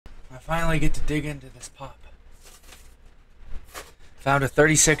I finally get to dig into this pop. Found a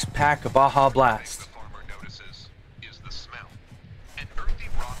 36 pack of Baja Blast. The farmer notices is the smell. An earthy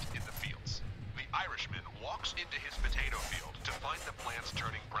rot in the fields. The Irishman walks into his potato field to find the plants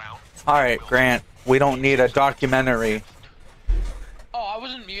turning brown. Alright, Grant. We don't need a documentary. Oh, I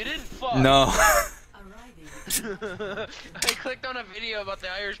wasn't muted? Fuck. No. I clicked on a video about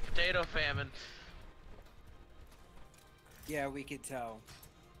the Irish potato famine. Yeah, we could tell.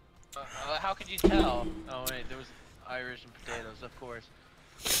 How could you tell? Oh wait, there was Irish and potatoes, of course.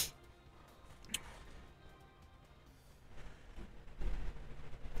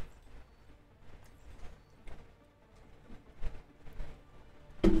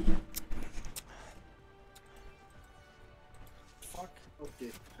 Fuck.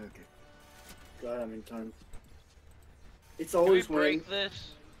 Okay. Okay. God, I'm in time. It's always Can we break when.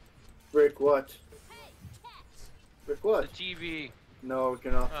 this? Break what? Break what? The TV. No, we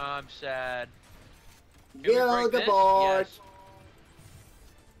cannot. Oh, I'm sad. Can we Get break on the this? board. Yes.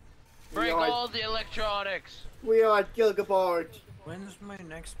 Break all the electronics. We are at Gilgabard. When's my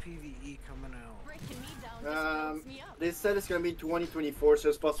next PvE coming out? They said it's gonna be 2024, so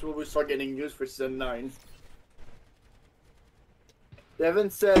it's possible we start getting news for season 9. They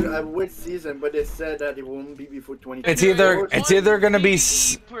haven't said which season, but they said that it won't be before 2024. It's either gonna be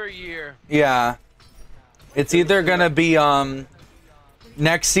per year. Yeah. It's either gonna be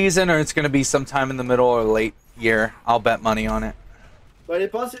next season or it's gonna be sometime in the middle or late year. I'll bet money on it. But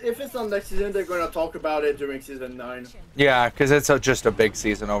if it's on next season, they're gonna talk about it during season 9. Yeah, because it's just a big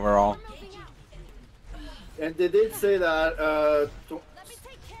season overall. And they did say that.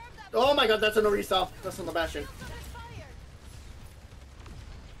 Oh my God, that's an resolve. That's on the Bastion.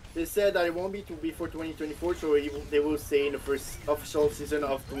 They said that it won't be before 2024, so they will say in the first official season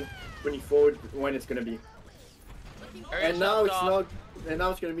of 2024 when it's gonna be. And now it's not. And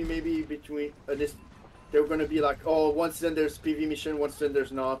now it's gonna be maybe between this. They're gonna be like, oh, one season there's PV mission, one season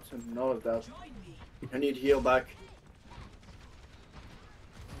there's not, and all of that. I need heal back.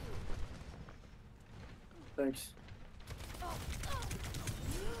 Thanks.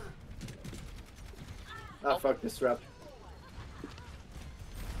 Ah, fuck this trap.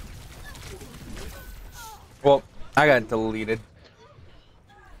 Well, I got deleted.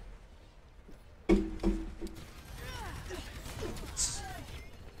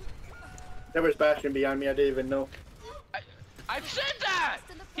 There was Bastion behind me, I didn't even know. I said that!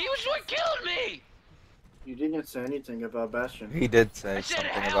 He was what killed me! You didn't say anything about Bastion. He did say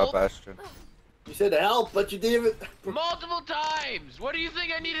something about Bastion. You said help, but you didn't even... Multiple times! What do you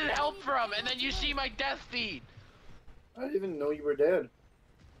think I needed help from? And then you see my death feed! I didn't even know you were dead.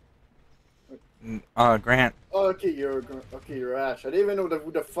 Grant. Oh, okay, you're Ash. I didn't even know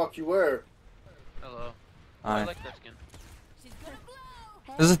who the fuck you were. Hello. Hi. I like that skin.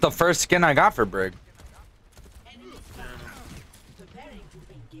 This is the first skin I got for Brig.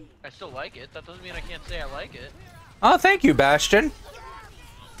 I still like it. That doesn't mean I can't say I like it. Oh, thank you, Bastion.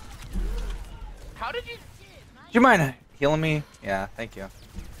 How did you... Do you mind healing me? Yeah, thank you.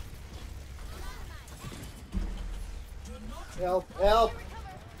 Help, help!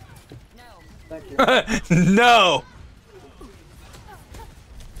 Thank you. No!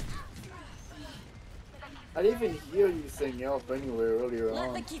 I didn't even hear you saying help anywhere earlier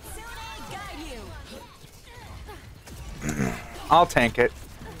on. I'll tank it.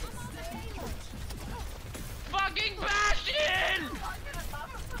 Fucking Bastion!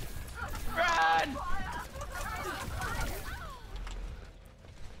 Run!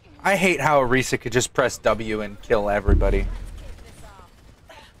 I hate how Orisa could just press W and kill everybody.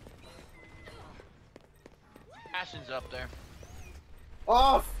 Bastion's up there.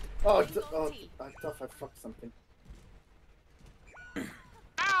 Off! Oh, I thought I fucked something.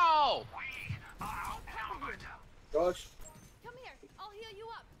 Ow! Gosh. Come here, I'll heal you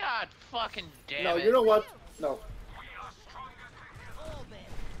up. God fucking damn No, it. you know what? No.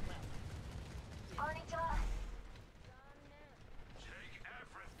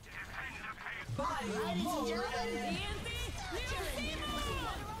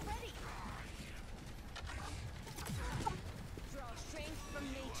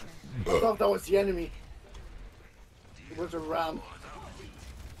 I thought that was the enemy. It was a ram.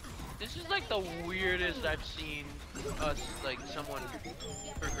 This is like the weirdest I've seen us, like, someone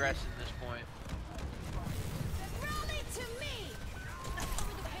progress in this point.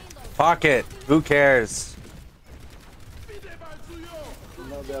 Fuck it. Who cares? You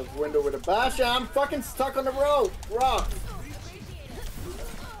know that window with a bash. I'm fucking stuck on the road. Rock.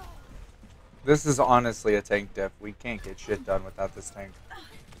 This is honestly a tank diff. We can't get shit done without this tank.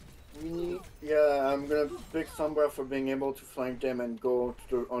 Yeah, I'm gonna pick Sombra for being able to flank them and go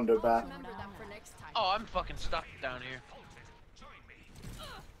to on the back. Remember that for next time. Oh, I'm fucking stuck down here.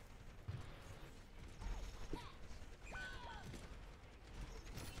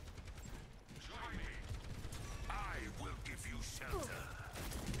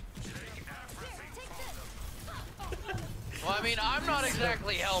 Well, I mean, I'm not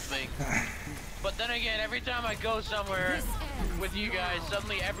exactly helping. But then again, every time I go somewhere with you guys,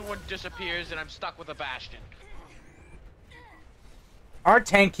 suddenly everyone disappears and I'm stuck with a Bastion. Our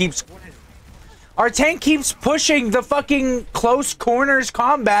tank keeps pushing the fucking close corners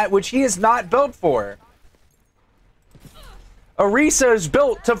combat, which he is not built for. Orisa is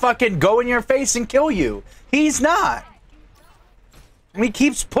built to fucking go in your face and kill you. He's not. And he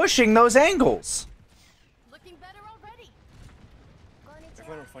keeps pushing those angles. Looking better already. I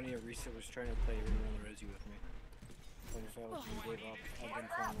found it funny Arisa was trying to play Renala Resi with me. When I felt like he gave up, I've been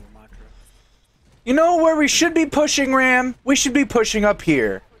playing with Matra. You know where we should be pushing, Ram? We should be pushing up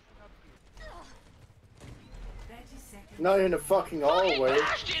here. Not in the fucking hallway.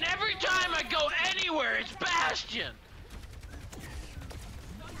 Bastion! Every time I go anywhere, it's Bastion!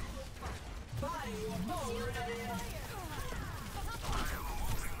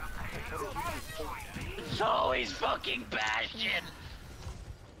 It's always fucking Bastion!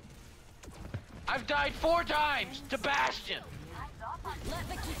 I've died 4 times to Bastion! Let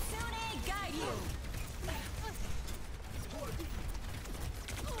the Kitsune guide you.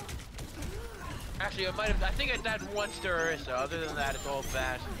 Actually, I think I died once to Orisa. Other than that, it's all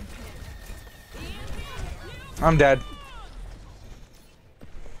Bastion. I'm dead.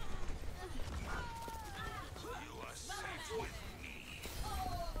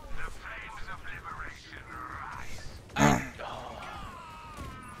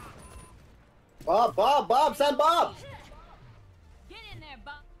 Bob, send Bob! Get in there,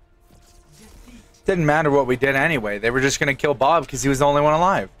 Bob. Didn't matter what we did anyway. They were just gonna kill Bob because he was the only one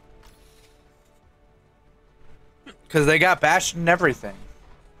alive. Because they got bashed and everything.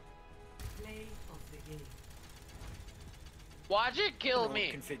 Why'd you kill me?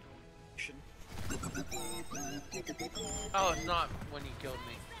 Configuration. Oh, it's not when you killed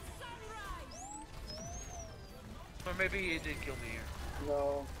me. Or maybe you did kill me here.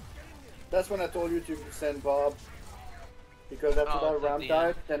 No. That's when I told you to send Bob. Because after Oh, that Ram yeah.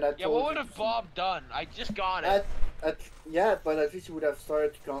 died, then I told Yeah, what you would to have Bob done? I just got it. yeah, but at least you would have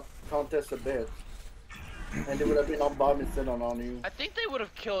started to contest a bit. And they would have been on Bob instead of on you. I think they would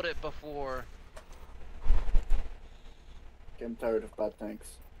have killed it before. Okay, I'm tired of bad tanks.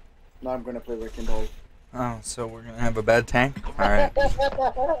 Now I'm gonna play Wrecking Ball. Oh, so we're gonna have a bad tank? Alright.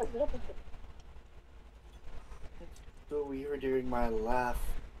 So weird during my laugh.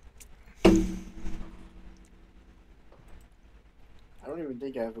 I don't even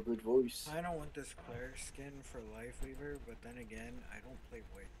think I have a good voice. I don't want this Claire skin for Life Weaver, but then again, I don't play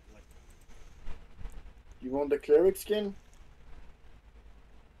white. Like, You want the cleric skin?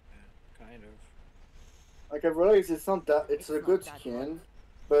 yeah, kind of. Like I realized it's not that it's a good skin,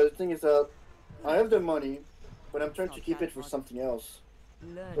 but the thing is that I have the money, but I'm trying to keep it for something else.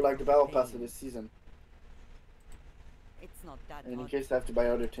 For like the battle pass of this season. It's not that And in hard. case I have to buy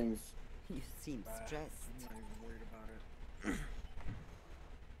other things. You seem stressed. I'm not even worried about it.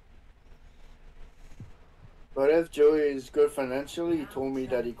 But if Joey is good financially, he told me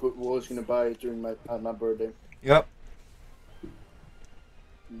that he was gonna buy it during my birthday. Yep.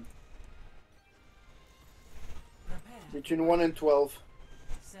 Between 1 and 12.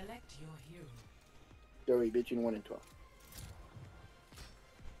 Select your hero. Joey, between 1 and 12.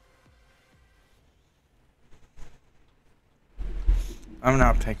 I'm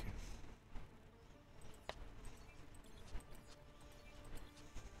not taking.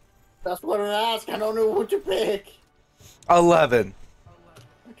 That's what I asked. I don't know who to pick. 11.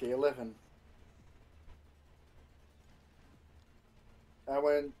 Okay, 11. I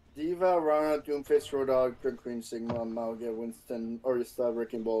went Diva, Rana, Doomfist, Road Dog, Drunk Queen, Sigma, Malga, Winston, Orisa,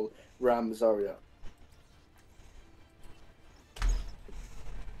 Wrecking Ball, Ram, Zarya.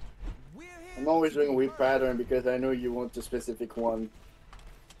 I'm always doing a weak pattern because I know you want the specific one.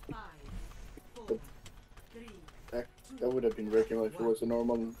 5, 4, 3, That would have been Wrecking Ball if it was a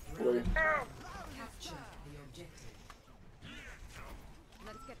normal way. capture the objective.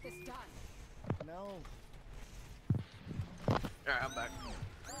 Let's get this done. No. Alright, I'm back.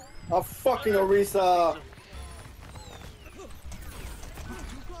 Oh, fucking Orisa!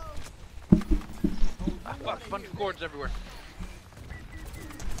 Ah, fuck, bunch of cords everywhere.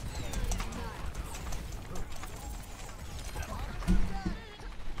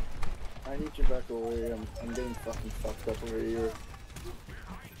 I need you back over here. I'm getting fucking fucked up over here.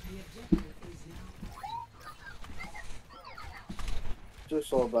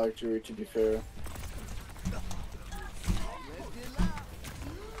 just all back to be fair.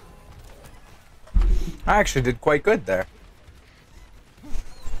 I actually did quite good there.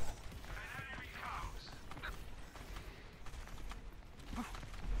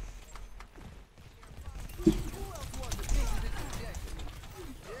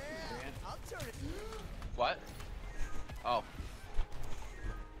 What? Oh.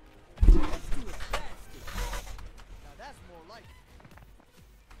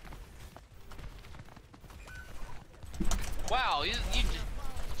 Wow, you just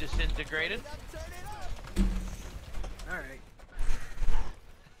disintegrated. Alright.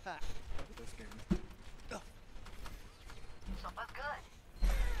 Ha. This game.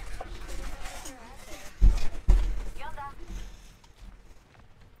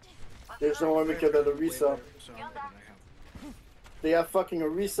 There's no way we kill that Orisa. Way better song than I have. They have fucking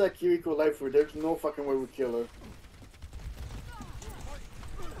Orisa, Kiriko, Lifer. There's no fucking way we kill her.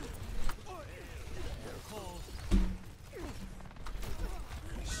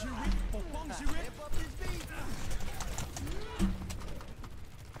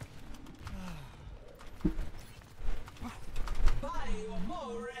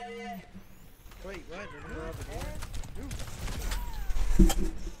 Wait, what? They're gonna go out the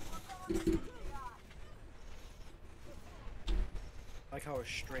door? Like how a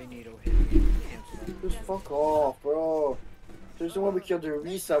stray needle hit me and canceled out. Just fuck off, bro. There's no way we kill the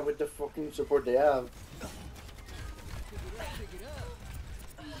Orisa with the fucking support they have.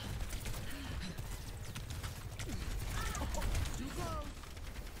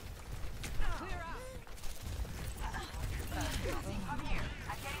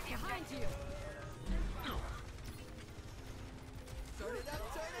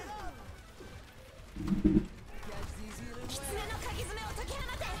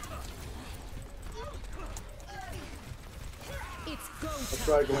 I'll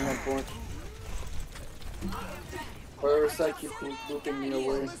try going on point. Or Orisa keep looping me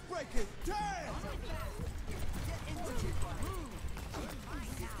away.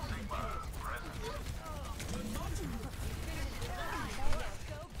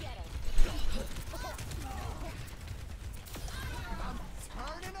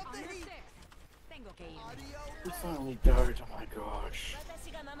 We finally died, oh my gosh.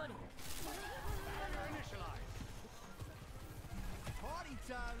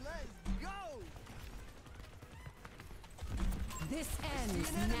 This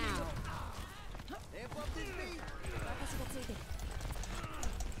ends now.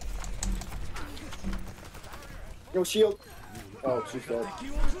 Yo, shield! Oh, she's dead.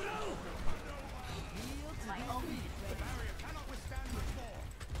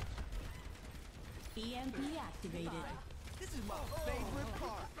 EMP activated. This is my favorite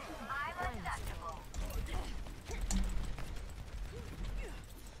part. I'm acceptable.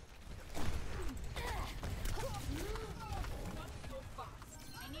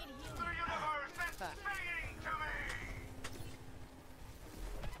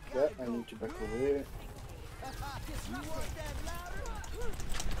 Yeah, I need to back away.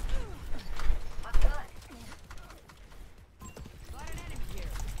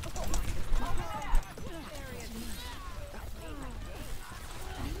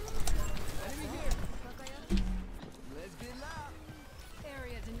 Let's get loud.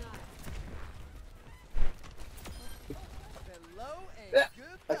 Area denied. Hello and Yeah,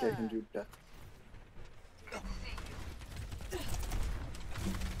 goodbye. okay, I can do that.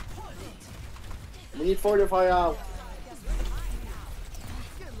 We need fortify out.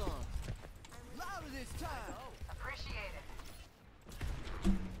 Get along. Louder this time. Appreciate it.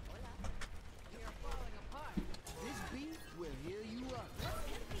 You're falling apart. This beat will heal you up.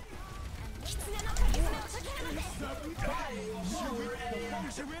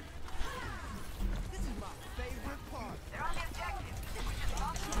 This is my favorite part. They're on the objective.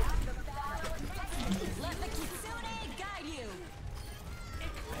 Let the Kitsune guide you.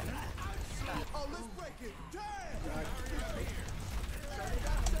 Oh, let's break it. Damn!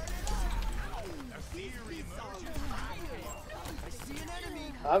 I see an enemy.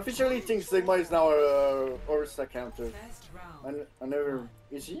 I officially think Sigma is now a Orisa counter. First round. I never.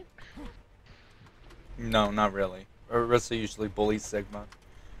 Is he? No, not really. Orisa usually bullies Sigma.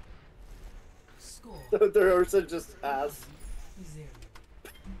 Score The Orisa just ass. 0.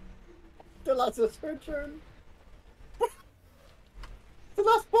 The last is her turn. The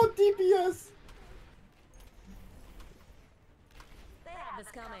last one DPS. They have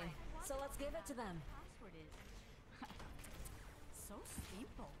this coming, so let's give it to them. Password is so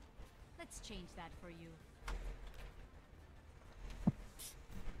simple. Let's change that for you.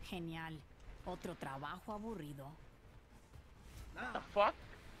 Genial. Otro trabajo aburrido. The fuck?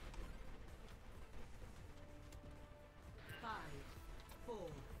 5, 4,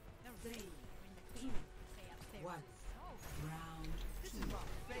 3, 2, 1. Round 2.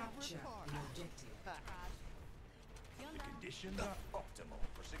 Capture the objective. Conditions are optimal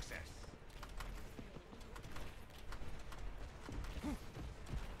for success.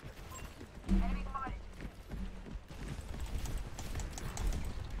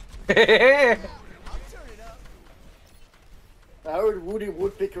 I heard Woody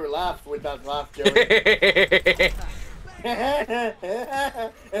Woodpecker laugh with that laugh, Joey.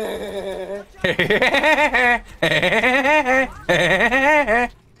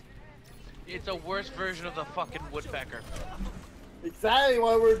 It's a worse version of the fucking woodpecker. Exactly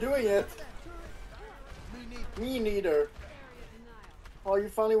why we're doing it. Me neither. Oh, you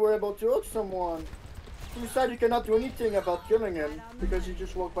finally were able to hurt someone. You said you cannot do anything about killing him because you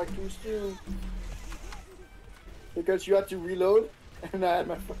just walked by too soon. Because you had to reload, and I had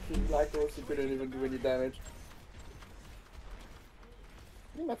my fucking black horse who couldn't even do any damage.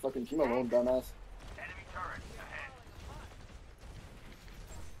 Leave my fucking team alone, dumbass. Enemy turret ahead.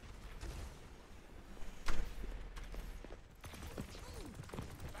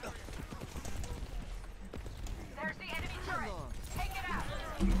 There's the enemy turret. Take it out.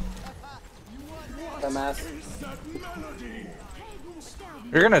 Dumbass.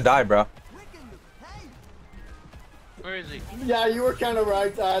 You're gonna die, bro. Where is he? Yeah, you were kind of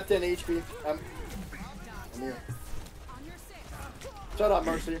right. 10 HP. I'm here. Shut up,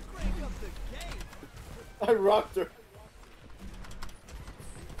 Mercy. I rocked her.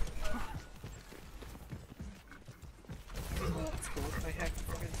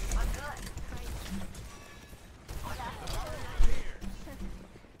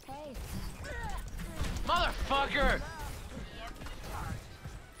 Motherfucker!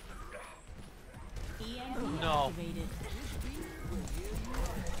 No.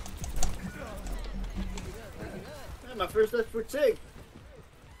 Yeah, my first touch for Tig.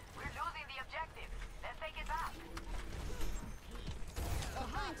 We're losing the objective. Let's take it back.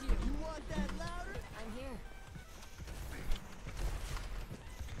 Behind you. You want that louder? I'm here.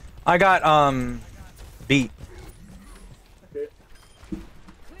 I got beat. Okay.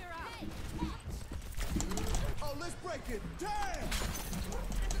 Oh, let's break it. Damn!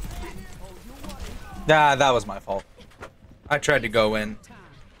 Yeah, that was my fault. I tried to go in.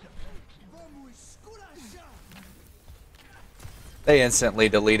 They instantly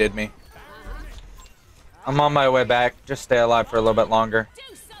deleted me. I'm on my way back. Just stay alive for a little bit longer.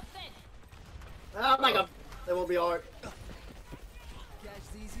 Oh my god. That will be hard. Catch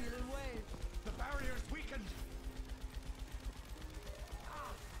these healing waves. The barrier is weakened.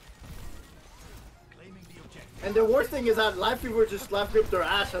 Claiming the objective. And the worst thing is that Life Weaver just left ripped their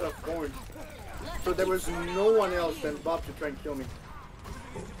ass out of corn. So there was no one else than Bob to try and kill me.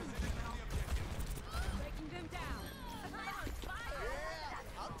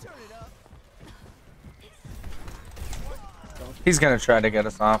 I'll turn it up. He's gonna try to get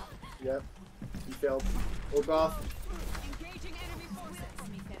us off. Yep. He failed. Hold off. Engaging enemy forces.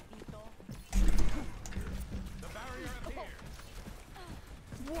 The barrier appears.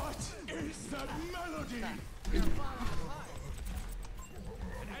 What is that melody? An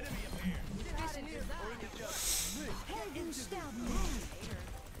enemy appears.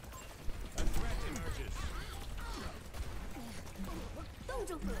 A threat emerges.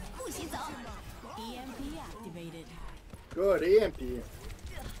 EMP activated. Good EMP. Enemy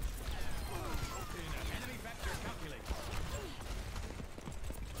vector calculated.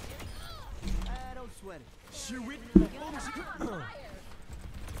 Don't sweat it. Shoot it.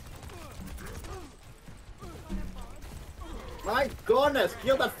 My goodness,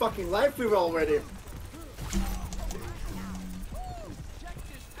 kill that fucking Life Weaver already. Check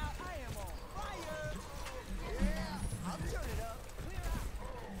this out. I am on fire. Yeah, I'll turn it up.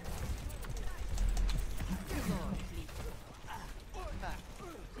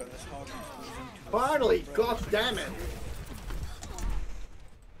 Finally, god damn it.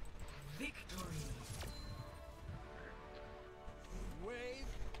 Victory. Wave.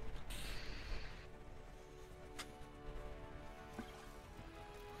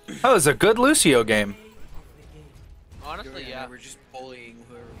 That was a good Lucio game. Honestly, yeah. We're just bullying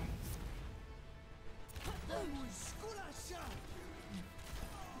whoever.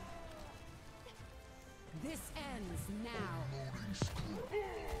 This ends now.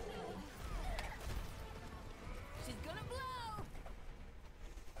 She's gonna blow.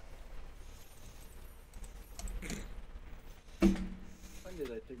 When did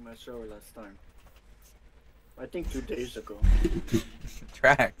I take my shower last time? I think 2 days ago.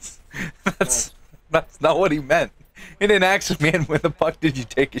 Tracks. That's not what he meant. He didn't ask me, man, when the fuck did you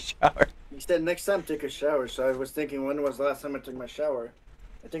take a shower? He said next time take a shower, so I was thinking when was the last time I took my shower?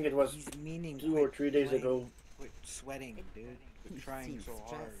 I think it was He's meaning 2 or 3 days ago. Quit sweating, dude. Quit trying so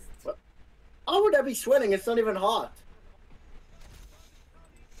hard. What? How would I be sweating? It's not even hot.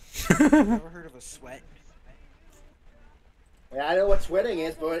 Never heard of a sweat? Yeah, I know what sweating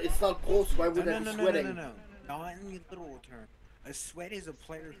is, but it's not cold, so why would I be sweating? No. Not in the literal term. A sweat is a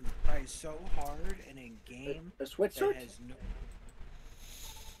player who tries so hard in a game A sweatshirt? that has no,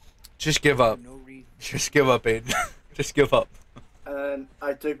 Just give up. no reason. Just give up, Aiden. Just give up. And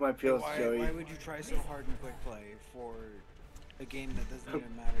I took my pills, Joey. Why would you try so hard in quick play for a game that doesn't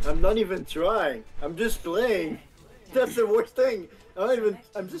even matter? I'm not even trying. I'm just playing. That's the worst thing.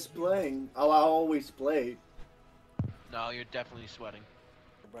 I'm just playing. I always play. No, you're definitely sweating.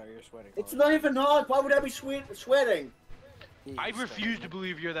 Bro, you're sweating. It's not even hot. Why would I be sweating? I refuse to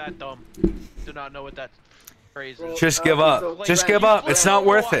believe you're that dumb. Do not know what that phrase Bro, is. Just give up. so- Just Grant, give up. Played It's not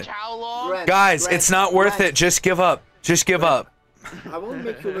worth it. Overwatch How long? Grant, Guys, Grant, it's not worth Grant, it. Just give up. Just give up. I will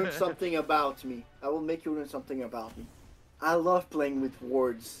make you learn something about me. I love playing with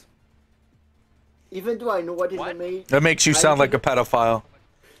words. Even though I know what it means. That makes you sound like a pedophile.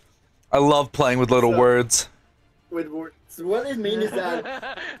 I love playing with little words. With words. So what it means is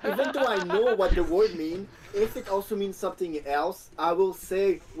that even though I know what the word means, if it also means something else, I will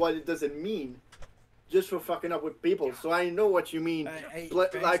say what it doesn't mean. Just for fucking up with people. So I know what you mean.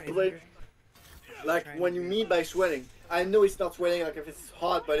 Like when you mean by sweating. I know it's not sweating like if it's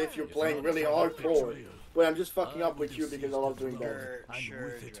hot, but if you're playing really hardcore. But I'm just fucking up with you because I love doing that.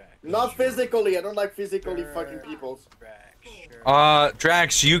 Sure, Not physically. I don't like physically fucking people.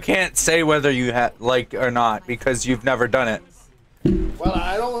 Drax, you can't say whether you like or not because you've never done it. Well,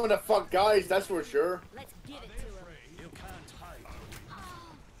 I don't want to fuck guys, that's for sure. Let's give it to him.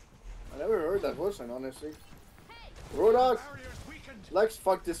 I never heard that person, honestly. Rodak, let's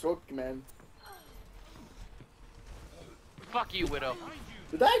fuck this hook, man. Fuck you, Widow.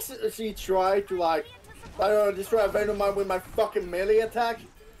 Did I actually try to, like, I don't know, destroy a Venom Mine with my fucking melee attack?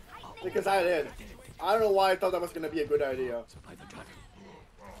 Because I did. I don't know why I thought that was gonna be a good idea.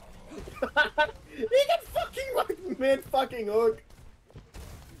 He got fucking like mid fucking hook.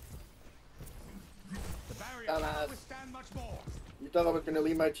 Dumbass. You thought I was gonna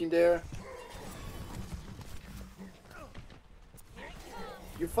leave my team there?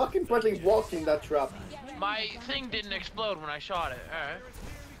 You fucking partly walked in that trap. My thing didn't explode when I shot it. Alright.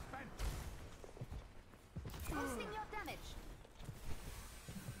 Boosting your damage.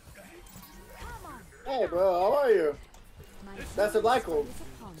 Hey bro, how are you? That's a black hole.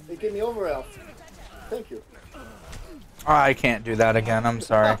 They give me over health. Thank you. Oh, I can't do that again. I'm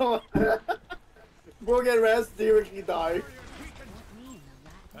sorry. We'll get rest, Derek, you die.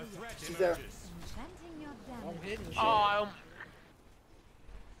 She's there. Oh,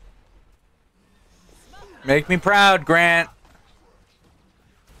 Make me proud, Grant.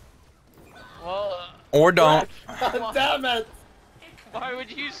 well, Or don't. Damn it! why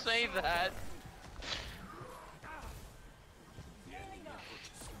would you say that?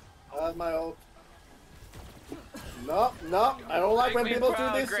 That's my ult. No, no, I don't like when Make me people do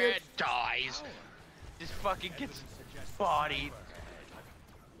proud, this Grant shit. dies. Just fucking gets bodied.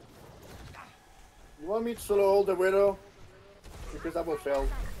 You want me to solo hold the Widow? Because I will fail.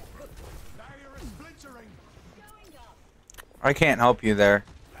 I can't help you there,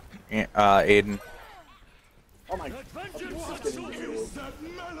 Aiden. Oh my god.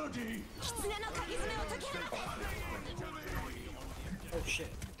 Oh shit.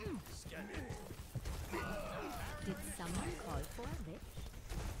 Did someone call for a lift?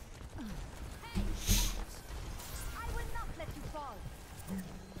 I will not let you fall.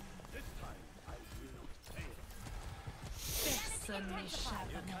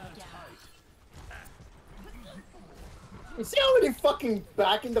 You see how many fucking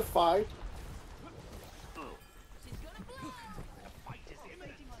back in the fight?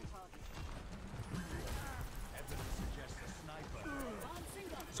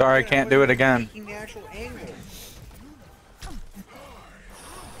 Sorry, I can't do it again. Taking the actual angle.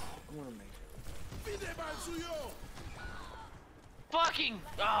 Fucking!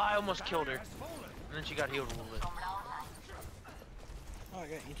 Ah, I almost killed her. And then she got healed a little bit. Oh, I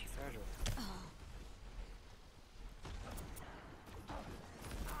got anti-fragile.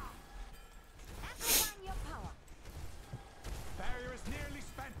 Amplifying your power. Barrier is nearly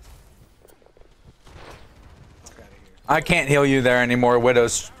spent. Fuck out of here. I can't heal you there anymore.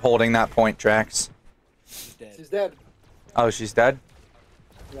 Widow's holding that point, Drax. She's dead. She's dead. Oh, she's dead?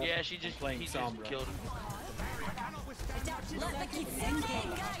 Yeah, she just Playing he just Sombra. killed him.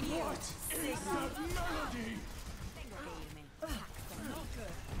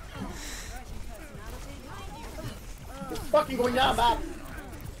 fucking going down, man.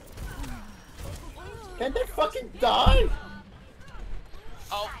 Can they fucking die?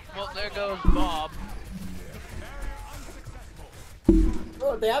 Oh, well, there goes Bob.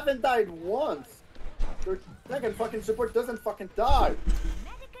 Oh, they haven't died once. Their second fucking support doesn't fucking die.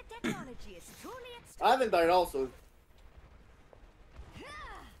 I haven't died also.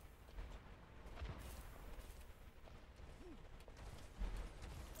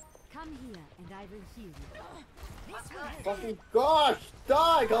 Come here and I will heal you. Fucking gosh,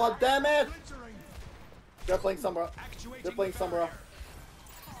 die, god damn it! They're playing somewhere. They're playing somewhere.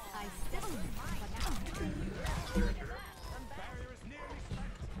 I still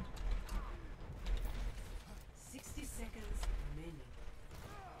 60 seconds remaining.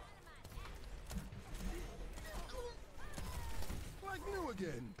 Like new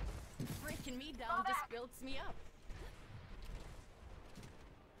again. Breaking me down just builds me up.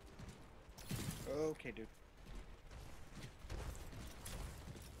 Okay, dude.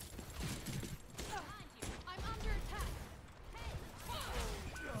 I'm under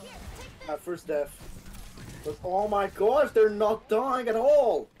attack. First death. But oh my gosh, they're not dying at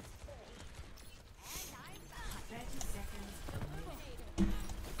all. 30 seconds.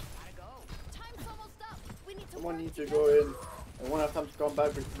 Gotta go. Time's almost up. We need to Someone work needs to together. go in. I won't have time to come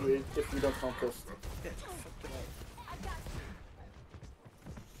back if we don't contest.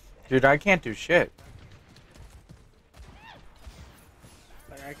 Dude, I can't do shit.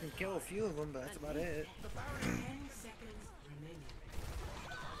 Like, I can kill a few of them, but that's about it. 10 seconds remaining.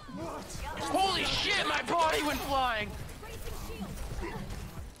 Holy shit, my body went flying!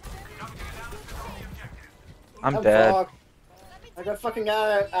 I'm dead. Fucked. I got fucking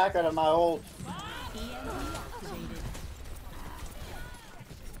act out of my ult.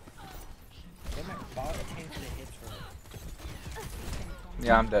 Damn it, bot can't get hits for it.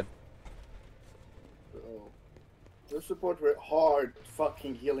 Yeah, I'm dead. Their support were hard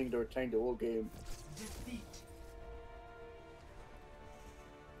fucking healing their tank the whole game. Defeat.